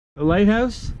The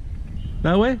lighthouse?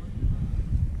 That way?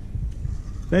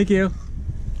 Thank you.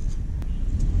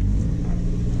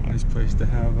 Nice place to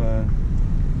have a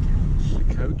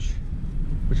couch.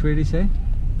 Which way did he say?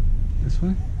 This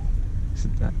way? Is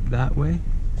it that way?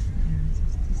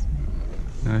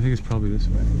 No, I think it's probably this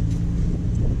way.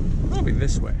 Probably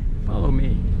this way. Follow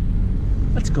me.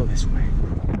 Let's go this way.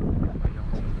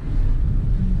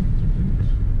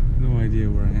 No idea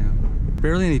where I am.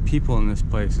 Barely any people in this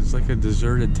place. It's like a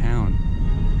deserted town.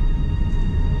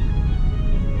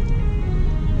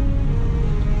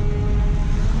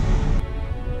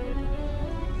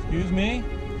 Excuse me?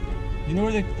 You know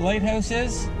where the lighthouse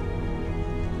is?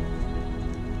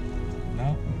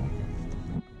 No?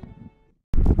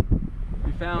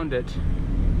 We found it.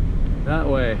 That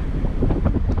way.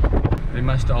 They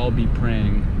must all be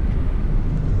praying.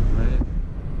 Right?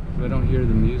 So I don't hear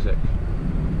the music.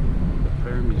 The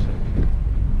prayer music.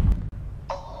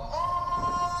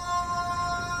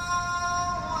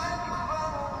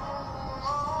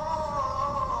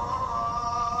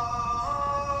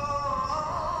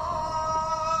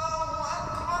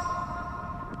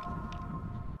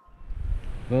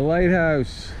 The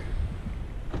lighthouse.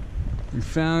 We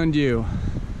found you.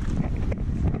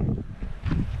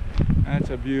 That's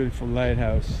a beautiful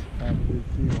lighthouse.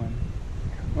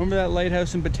 Remember that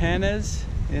lighthouse in Batanes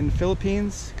in the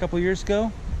Philippines a couple years ago?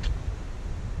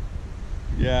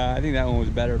 Yeah, I think that one was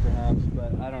better perhaps,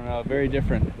 but I don't know, very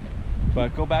different.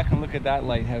 But go back and look at that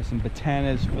lighthouse in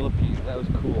Batanes, Philippines. That was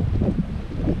cool.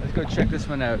 Let's go check this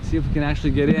one out, see if we can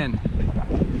actually get in.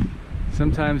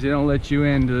 Sometimes they don't let you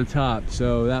in to the top,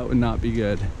 so that would not be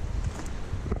good.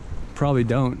 Probably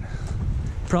don't.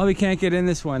 Probably can't get in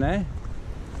this one, eh?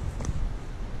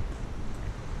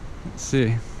 Let's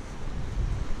see.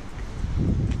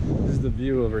 This is the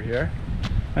view over here.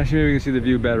 Actually, maybe we can see the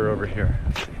view better over here.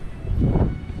 Let's see.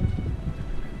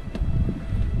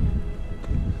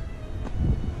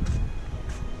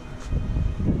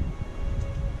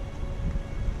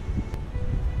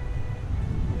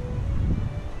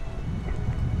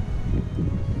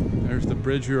 There's the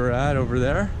bridge we were at over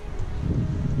there.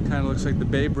 Kind of looks like the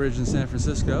Bay Bridge in San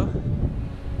Francisco,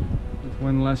 with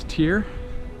one less tier.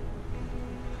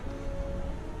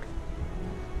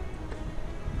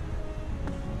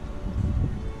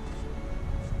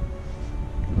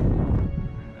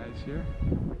 Very nice here.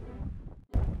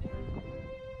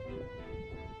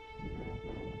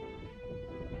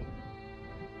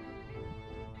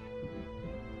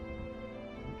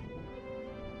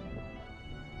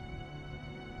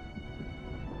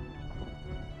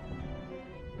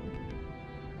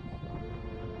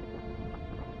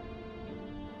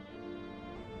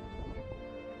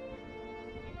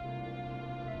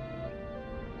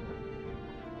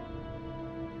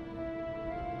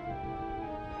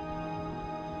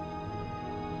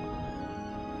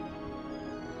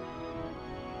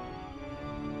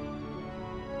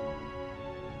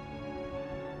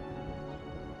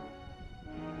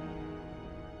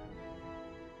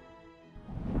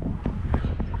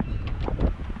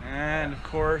 And of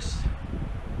course,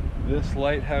 this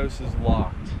lighthouse is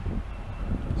locked.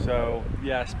 So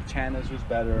yes, Batanes was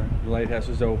better. The lighthouse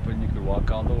was open. You could walk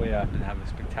all the way up and have a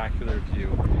spectacular view.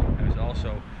 It was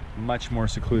also much more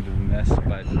secluded than this,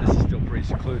 but this is still pretty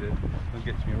secluded. Don't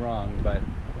get me wrong, but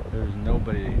there's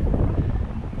nobody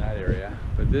in that area.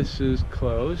 But this is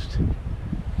closed.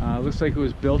 Looks like it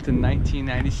was built in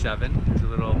 1997. There's a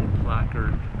little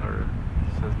placard, or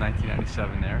it says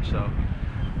 1997 there, so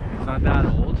it's not that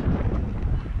old.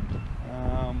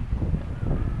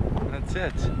 That's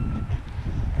it.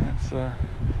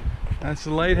 That's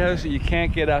the lighthouse that you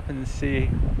can't get up and see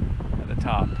at the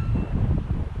top.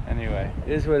 Anyway,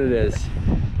 it is what it is.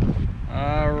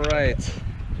 Alright.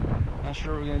 Not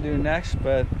sure what we're going to do next,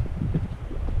 but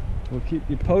we'll keep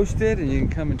you posted and you can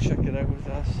come and check it out with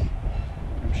us.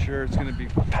 I'm sure it's going to be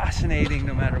fascinating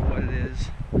no matter what it is.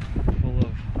 Full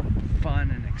of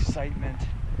fun and excitement,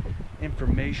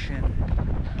 information,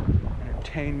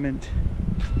 entertainment.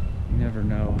 You never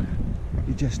know.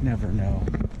 You just never know.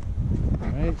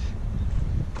 Right?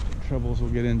 Troubles we'll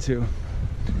get into.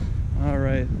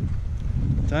 Alright.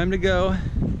 Time to go.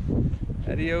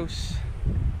 Adios.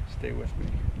 Stay with me.